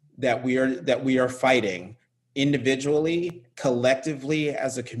battles that we are fighting individually, collectively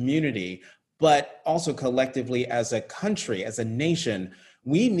as a community, but also collectively as a country, as a nation,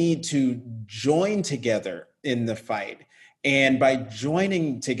 we need to join together in the fight. And by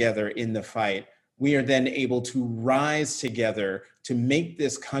joining together in the fight, we are then able to rise together to make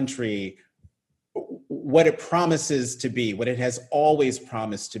this country what it promises to be, what it has always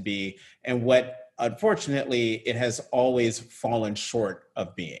promised to be, and what, unfortunately, it has always fallen short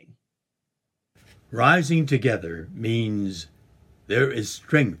of being. Rising together means there is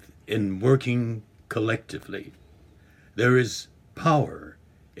strength in working collectively. There is power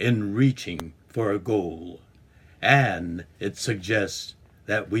in reaching for a goal. And it suggests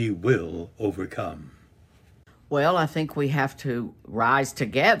that we will overcome. Well, I think we have to rise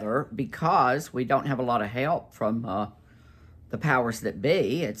together because we don't have a lot of help from the powers that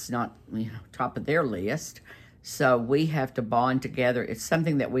be. It's not top of their list. So we have to bond together. It's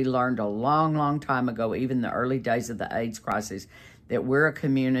something that we learned a long, long time ago, even in the early days of the AIDS crisis, that we're a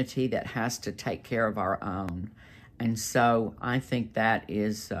community that has to take care of our own. And so I think that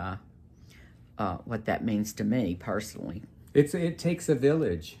is what that means to me personally. It takes a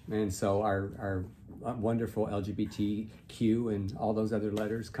village. And so our wonderful LGBTQ and all those other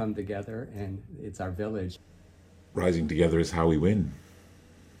letters come together, and it's our village. Rising together is how we win.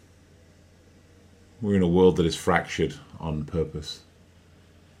 We're in a world that is fractured on purpose.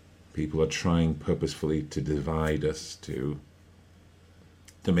 People are trying purposefully to divide us, to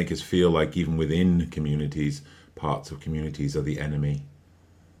make us feel like even within communities, parts of communities are the enemy.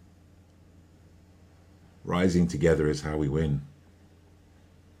 Rising together is how we win.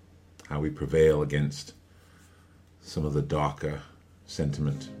 How we prevail against some of the darker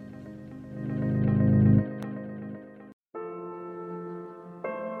sentiment.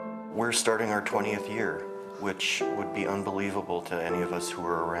 We're starting our 20th year, which would be unbelievable to any of us who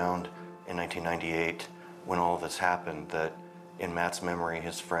were around in 1998 when all of this happened, that in Matt's memory,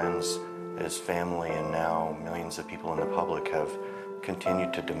 his friends, his family, and now millions of people in the public have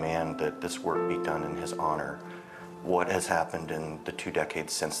continued to demand that this work be done in his honor. What has happened in the 2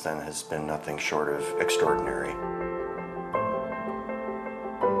 decades since then has been nothing short of extraordinary.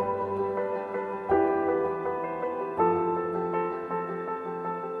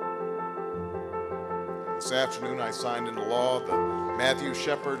 This afternoon, I signed into law the Matthew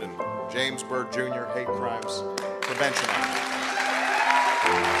Shepard and James Byrd Jr. Hate Crimes Prevention Act.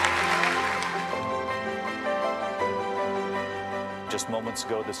 Just moments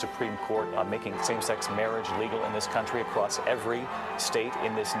ago, the Supreme Court making same-sex marriage legal in this country across every state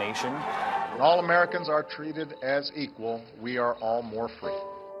in this nation. When all Americans are treated as equal, we are all more free.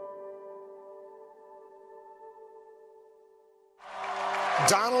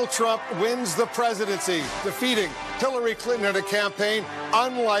 Donald Trump wins the presidency, defeating Hillary Clinton in a campaign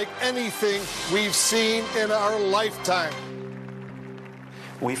unlike anything we've seen in our lifetime.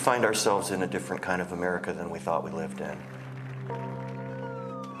 We find ourselves in a different kind of America than we thought we lived in.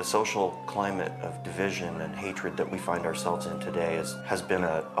 The social climate of division and hatred that we find ourselves in today has been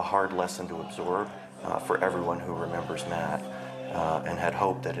a hard lesson to absorb for everyone who remembers Matt and had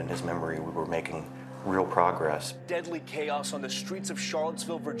hoped that in his memory we were making real progress. Deadly chaos on the streets of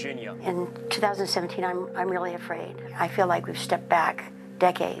Charlottesville, Virginia. In 2017, I'm really afraid. I feel like we've stepped back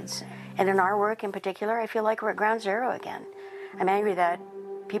decades. And in our work in particular, I feel like we're at ground zero again. I'm angry that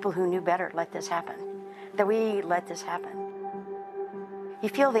people who knew better let this happen, that we let this happen. You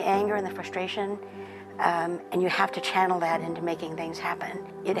feel the anger and the frustration, and you have to channel that into making things happen.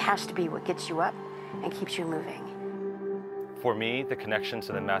 It has to be what gets you up and keeps you moving. For me, the connection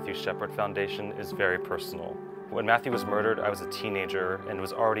to the Matthew Shepard Foundation is very personal. When Matthew was murdered, I was a teenager and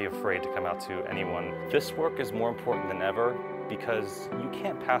was already afraid to come out to anyone. This work is more important than ever because you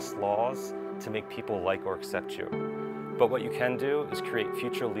can't pass laws to make people like or accept you. But what you can do is create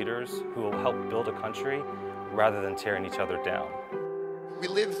future leaders who will help build a country rather than tearing each other down. We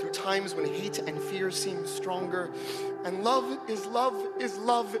live through times when hate and fear seem stronger, and love is love is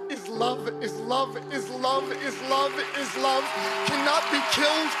love is love is love is love is love is love cannot be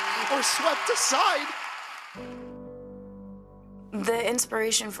killed or swept aside. The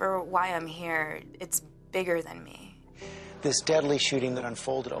inspiration for why I'm here, it's bigger than me. This deadly shooting that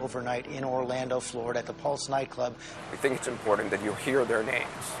unfolded overnight in Orlando, Florida at the Pulse nightclub. We think it's important that you hear their names.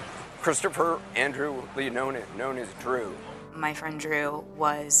 Christopher Andrew Lee, known as Drew. My friend Drew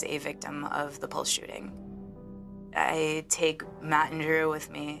was a victim of the Pulse shooting. I take Matt and Drew with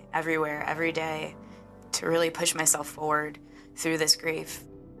me everywhere, every day, to really push myself forward through this grief.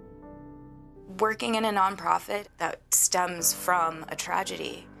 Working in a nonprofit that stems from a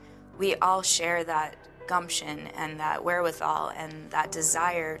tragedy, we all share that gumption and that wherewithal and that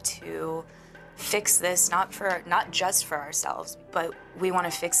desire to fix this, not just for ourselves, but we want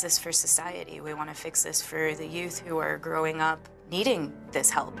to fix this for society. We want to fix this for the youth who are growing up needing this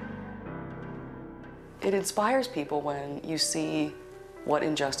help. It inspires people when you see what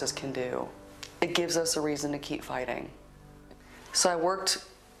injustice can do. It gives us a reason to keep fighting. So I worked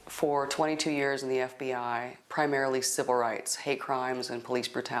for 22 years in the FBI, primarily civil rights, hate crimes, and police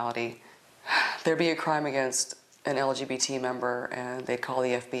brutality. There'd be a crime against an LGBT member and they'd call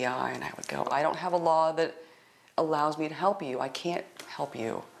the FBI and I would go, I don't have a law that allows me to help you. I can't help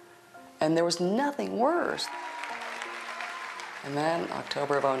you. And there was nothing worse. And then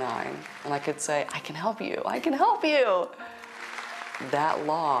October of '09, and I could say, I can help you. I can help you. that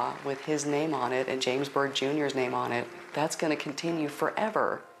law with his name on it and James Byrd Jr.'s name on it, that's going to continue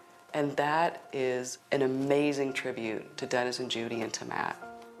forever. And that is an amazing tribute to Dennis and Judy and to Matt.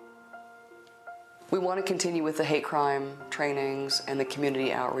 We want to continue with the hate crime trainings and the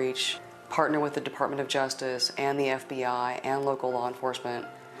community outreach, partner with the Department of Justice and the FBI and local law enforcement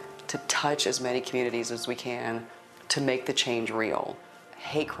to touch as many communities as we can to make the change real.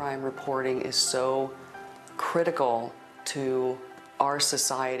 Hate crime reporting is so critical to our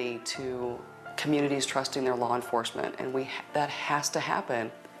society, to communities trusting their law enforcement, and that has to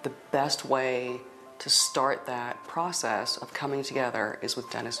happen. The best way to start that process of coming together is with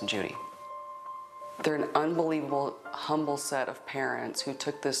Dennis and Judy. They're an unbelievable, humble set of parents who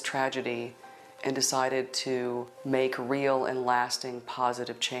took this tragedy and decided to make real and lasting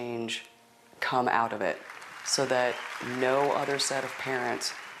positive change come out of it so that no other set of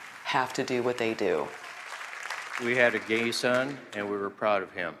parents have to do what they do. We had a gay son, and we were proud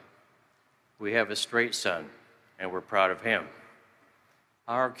of him. We have a straight son, and we're proud of him.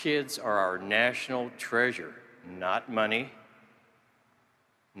 Our kids are our national treasure, not money,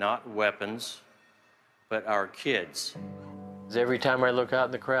 not weapons, but our kids. Every time I look out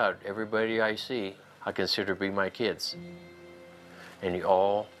in the crowd, everybody I see, I consider to be my kids. And you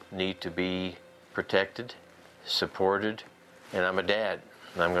all need to be protected, supported, and I'm a dad,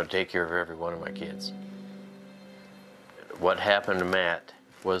 and I'm going to take care of every one of my kids. What happened to Matt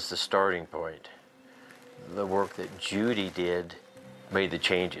was the starting point. The work that Judy did made the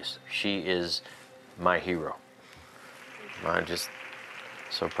changes. She is my hero. I'm just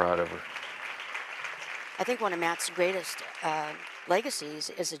so proud of her. I think one of Matt's greatest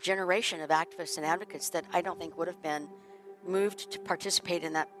legacies is a generation of activists and advocates that I don't think would have been moved to participate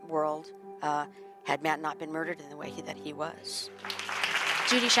in that world had Matt not been murdered in the way that he was.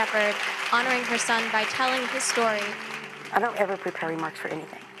 Judy Shepard, honoring her son by telling his story. I don't ever prepare remarks for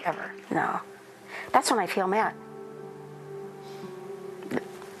anything, ever. No. That's when I feel Matt.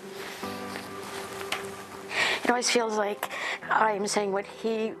 It always feels like I'm saying what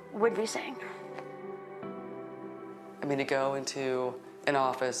he would be saying. I mean, to go into an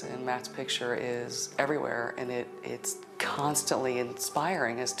office and Matt's picture is everywhere, and it's constantly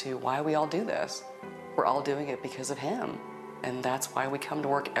inspiring as to why we all do this. We're all doing it because of him, and that's why we come to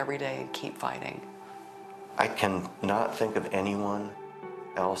work every day and keep fighting. I can not think of anyone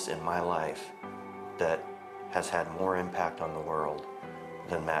else in my life that has had more impact on the world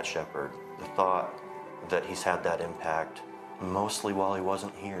than Matt Shepard. The thought that he's had that impact, mostly while he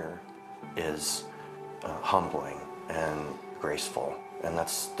wasn't here, is humbling and graceful. And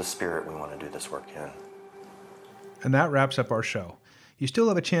that's the spirit we want to do this work in. And that wraps up our show. You still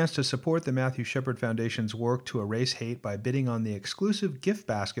have a chance to support the Matthew Shepard Foundation's work to erase hate by bidding on the exclusive gift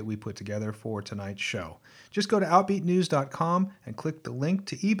basket we put together for tonight's show. Just go to OutbeatNews.com and click the link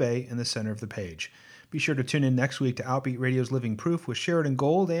to eBay in the center of the page. Be sure to tune in next week to Outbeat Radio's Living Proof with Sheridan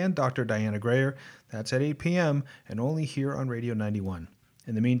Gold and Dr. Diana Grayer. That's at 8 p.m. and only here on Radio 91.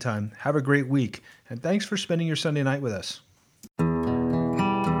 In the meantime, have a great week, and thanks for spending your Sunday night with us.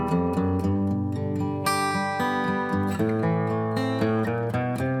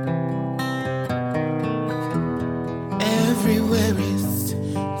 Everywhere is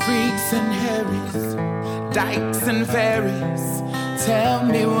freaks and Harrys, dykes and fairies. Tell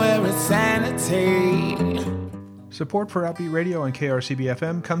me where is sanity? Support for Outbeat Radio on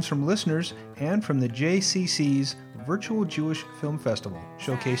KRCB-FM comes from listeners and from the JCC's Virtual Jewish Film Festival,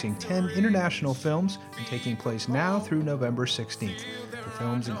 showcasing 10 international films and taking place now through November 16th. The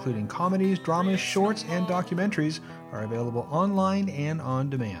films, including comedies, dramas, shorts, and documentaries, are available online and on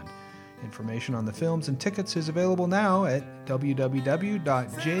demand. Information on the films and tickets is available now at www.jccsoco.org.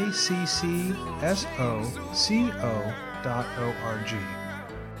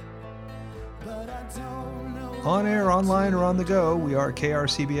 On air, online, or on the go, we are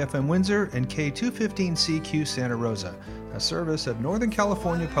KRCB-FM Windsor and K215CQ Santa Rosa, a service of Northern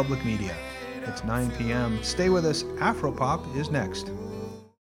California Public Media. It's 9 p.m. Stay with us. Afropop is next.